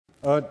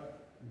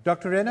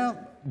Dr.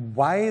 Rena,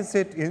 why is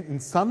it in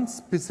some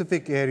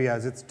specific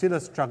areas, it's still a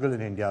struggle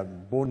in India,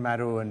 bone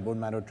marrow and bone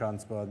marrow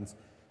transplants,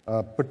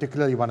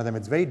 particularly one of them.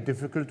 It's very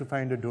difficult to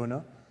find a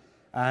donor.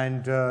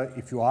 And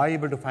if you are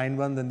able to find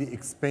one, then the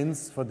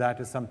expense for that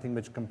is something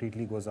which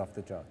completely goes off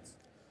the charts.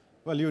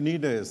 Well, you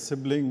need a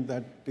sibling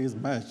that is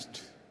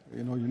matched.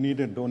 You need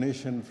a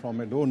donation from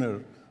a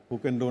donor who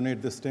can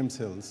donate the stem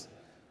cells.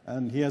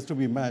 And he has to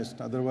be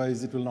matched,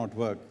 otherwise it will not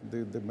work.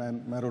 The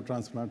marrow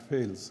transplant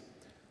fails.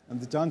 And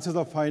the chances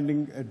of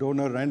finding a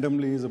donor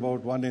randomly is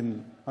about 1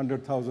 in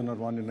 100,000 or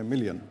 1 in a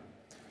million.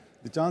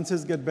 The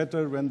chances get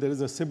better when there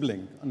is a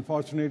sibling.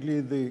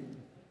 Unfortunately, the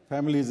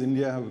families in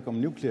India have become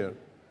nuclear.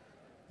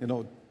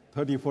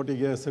 30, 40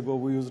 years ago,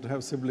 we used to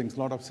have siblings, a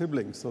lot of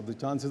siblings. So the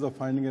chances of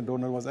finding a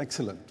donor was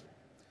excellent.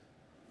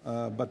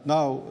 But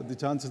now the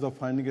chances of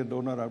finding a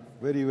donor are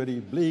very, very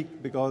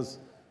bleak because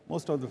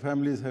most of the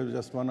families have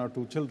just 1 or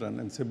 2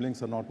 children and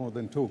siblings are not more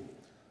than 2.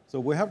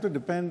 So we have to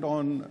depend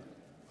on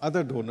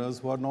other donors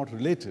who are not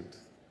related,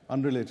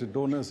 unrelated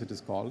donors it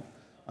is called.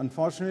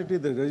 Unfortunately,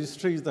 the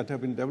registries that have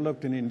been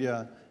developed in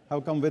India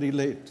have come very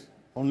late,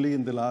 only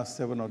in the last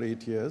 7 or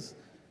 8 years.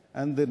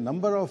 And the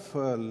number of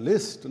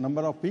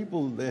number of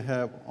people they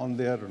have on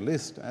their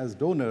list as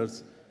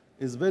donors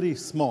is very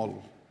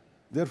small.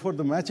 Therefore,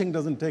 the matching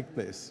doesn't take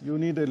place. You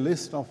need a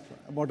list of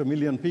about 1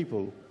 million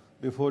people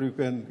before you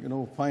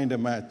can, find a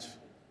match.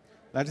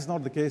 That is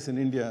not the case in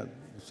India.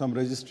 Some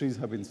registries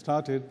have been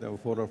started. There were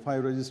 4 or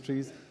 5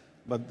 registries.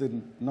 But the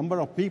number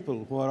of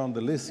people who are on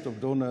the list of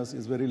donors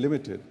is very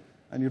limited,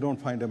 and you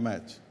don't find a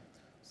match.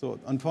 So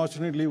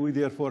unfortunately, we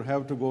therefore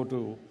have to go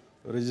to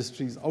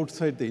registries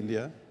outside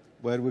India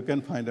where we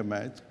can find a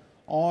match.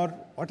 Or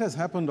what has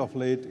happened of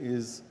late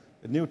is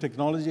a new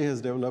technology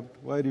has developed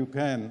where you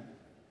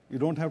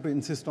don't have to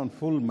insist on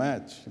full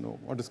match,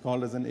 what is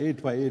called as an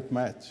 8x8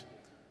 match.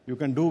 You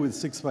can do with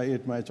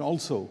 6x8 match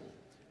also.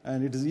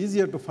 And it is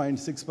easier to find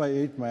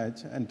 6x8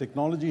 match, and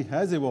technology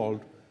has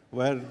evolved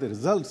where the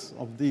results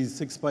of these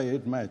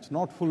 6x8 match,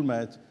 not full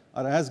match,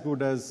 are as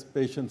good as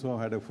patients who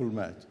have had a full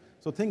match.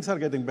 So things are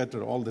getting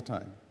better all the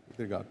time with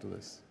regard to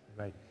this.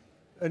 Right.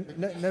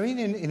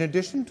 Naveen, in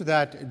addition to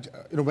that,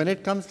 when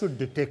it comes to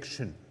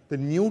detection, the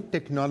new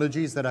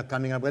technologies that are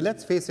coming up, well,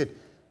 let's face it,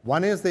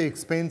 one is the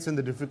expense and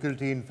the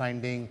difficulty in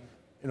finding,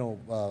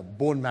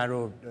 bone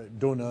marrow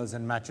donors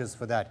and matches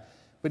for that.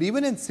 But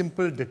even in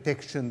simple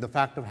detection, the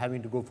fact of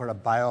having to go for a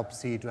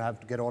biopsy, to have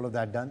to get all of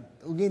that done,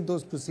 again,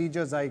 those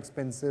procedures are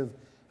expensive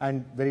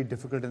and very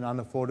difficult and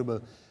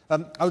unaffordable.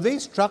 I was very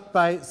struck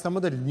by some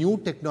of the new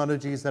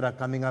technologies that are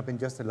coming up in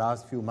just the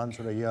last few months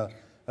or a year,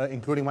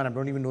 including one, I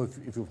don't even know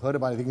if you've heard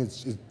about it. I think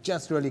it's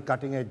just really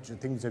cutting edge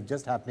things are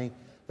just happening.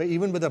 But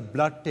even with a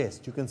blood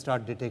test, you can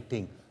start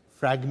detecting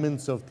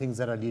fragments of things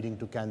that are leading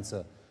to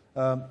cancer.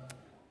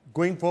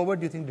 Going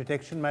forward, do you think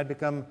detection might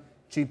become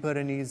cheaper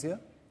and easier?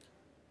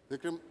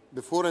 Vikram,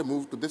 before I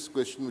move to this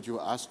question which you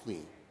asked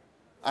me,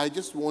 I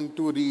just want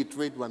to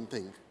reiterate one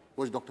thing,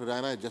 which Dr.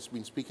 Rana has just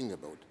been speaking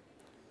about.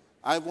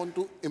 I want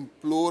to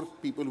implore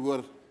people who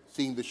are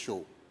seeing the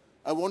show.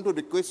 I want to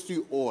request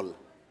you all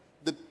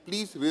that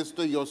please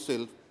register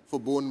yourself for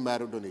bone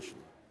marrow donation.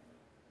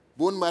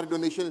 Bone marrow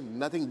donation is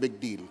nothing big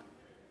deal.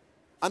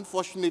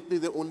 Unfortunately,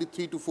 there are only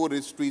 3 to 4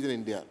 registries in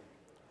India.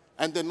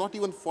 And there are not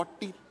even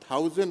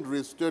 40,000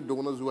 registered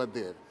donors who are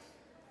there.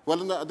 While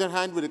on the other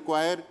hand, we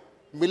require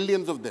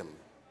millions of them.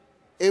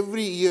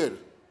 Every year,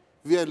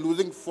 we are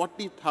losing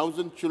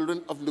 40,000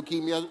 children of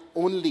leukemia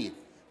only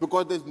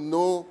because there's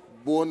no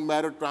bone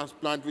marrow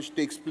transplant which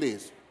takes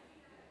place.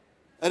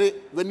 And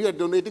when you are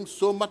donating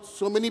so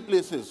many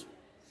places,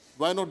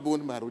 why not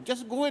bone marrow?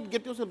 Just go and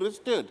get yourself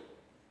registered.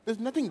 There's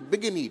nothing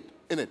big in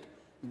it.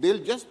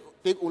 They'll just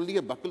take only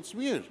a buccal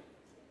smear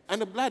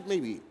and a blood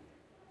maybe.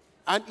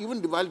 And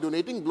even while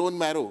donating bone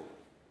marrow,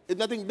 it's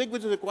nothing big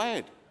which is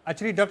required.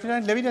 Actually, Dr.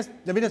 Nayan,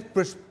 let me just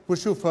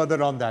push you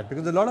further on that,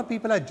 because a lot of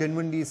people are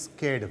genuinely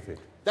scared of it.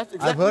 That's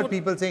exactly I've heard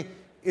people saying,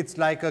 it's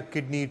like a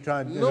kidney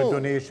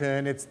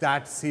donation, it's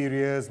that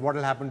serious, what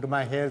will happen to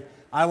my health?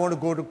 I want to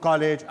go to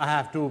college, I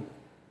have to,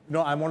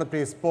 I want to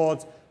play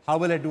sports. How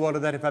will I do all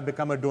of that if I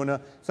become a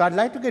donor? So I'd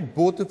like to get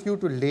both of you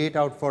to lay it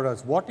out for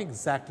us. What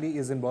exactly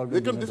is involved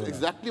in being a donor? This is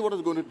exactly what I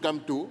was going to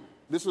come to.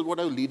 This is what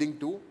I was leading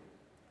to.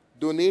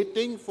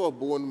 Donating for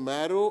bone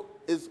marrow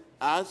is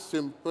as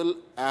simple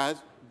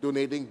as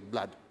donating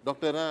blood.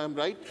 Dr. Rana, I'm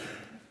right?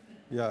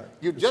 Yeah.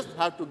 You just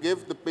have to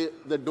give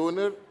the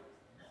donor,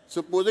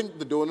 supposing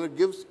the donor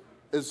gives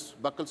his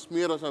buccal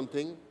smear or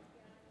something,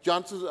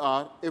 chances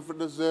are, if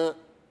it is a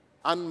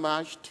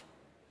matched,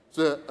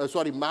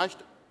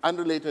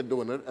 unrelated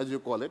donor, as you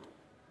call it,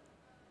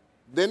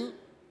 then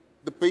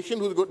the person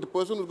who's going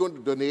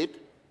to donate,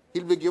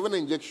 he'll be given an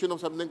injection of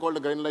something called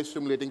a granulocyte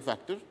stimulating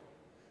factor,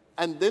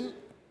 and then,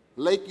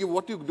 like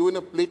what you do in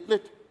a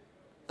platelet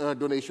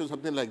donation,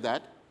 something like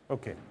that.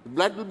 Okay. The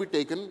blood will be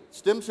taken,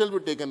 stem cells will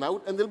be taken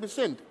out, and they'll be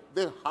sent.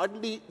 There's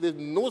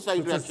no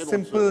side reaction. It's a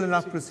simple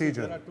enough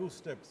procedure. There are 2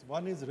 steps.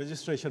 One is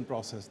registration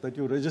process, that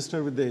you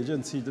register with the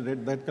agency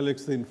that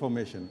collects the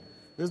information.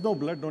 There's no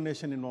blood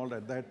donation involved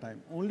at that time.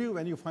 Only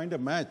when you find a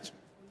match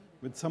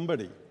with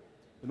somebody,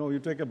 you know, you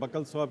take a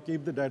buccal swab,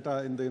 keep the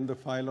data in the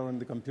file or in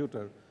the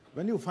computer.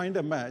 When you find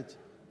a match,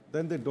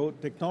 then the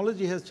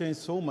technology has changed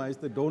so much,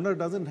 the donor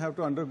doesn't have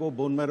to undergo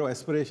bone marrow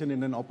aspiration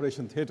in an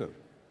operation theater.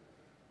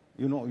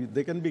 You know,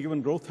 they can be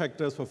given growth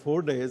factors for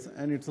 4 days,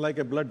 and it's like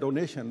a blood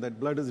donation. That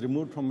blood is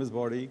removed from his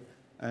body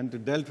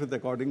and dealt with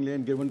accordingly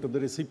and given to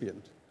the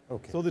recipient.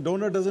 Okay. So the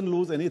donor doesn't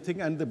lose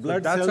anything, and the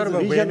blood that cells sort of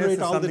awareness regenerate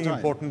is all the something time.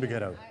 important to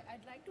get out.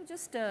 I'd like to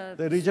just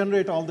They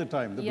regenerate all the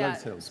time, the blood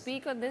cells.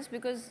 speak on this,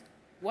 because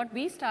what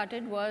we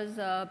started was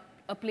a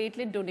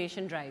platelet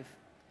donation drive.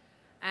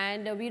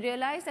 And we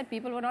realized that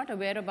people were not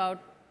aware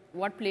about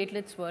what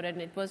platelets were, and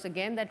it was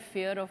again that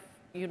fear of,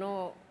 you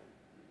know,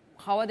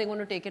 how are they going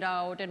to take it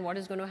out and what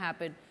is going to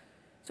happen.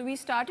 So we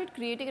started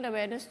creating an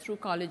awareness through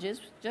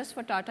colleges just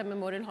for Tata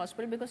Memorial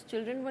Hospital, because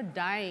children were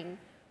dying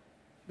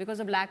because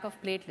of lack of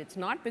platelets,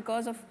 not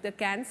because of the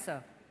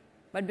cancer,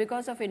 but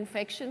because of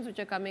infections which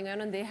are coming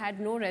in, and they had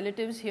no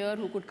relatives here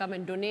who could come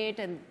and donate,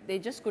 and they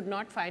just could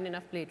not find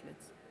enough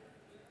platelets.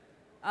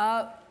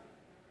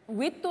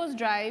 With those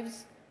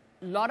drives,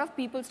 a lot of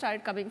people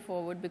started coming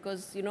forward,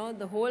 because, you know,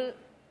 the whole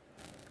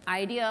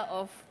idea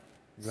of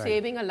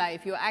saving a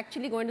life, you're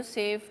actually going to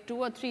save 2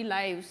 or 3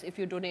 lives if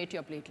you donate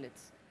your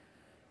platelets.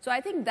 So I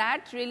think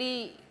that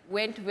really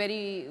went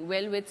very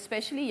well with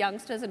especially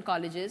youngsters in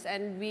colleges,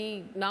 and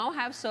we now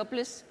have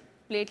surplus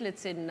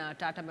platelets in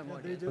Tata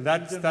Memorial. Well,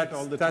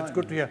 that's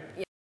good to hear.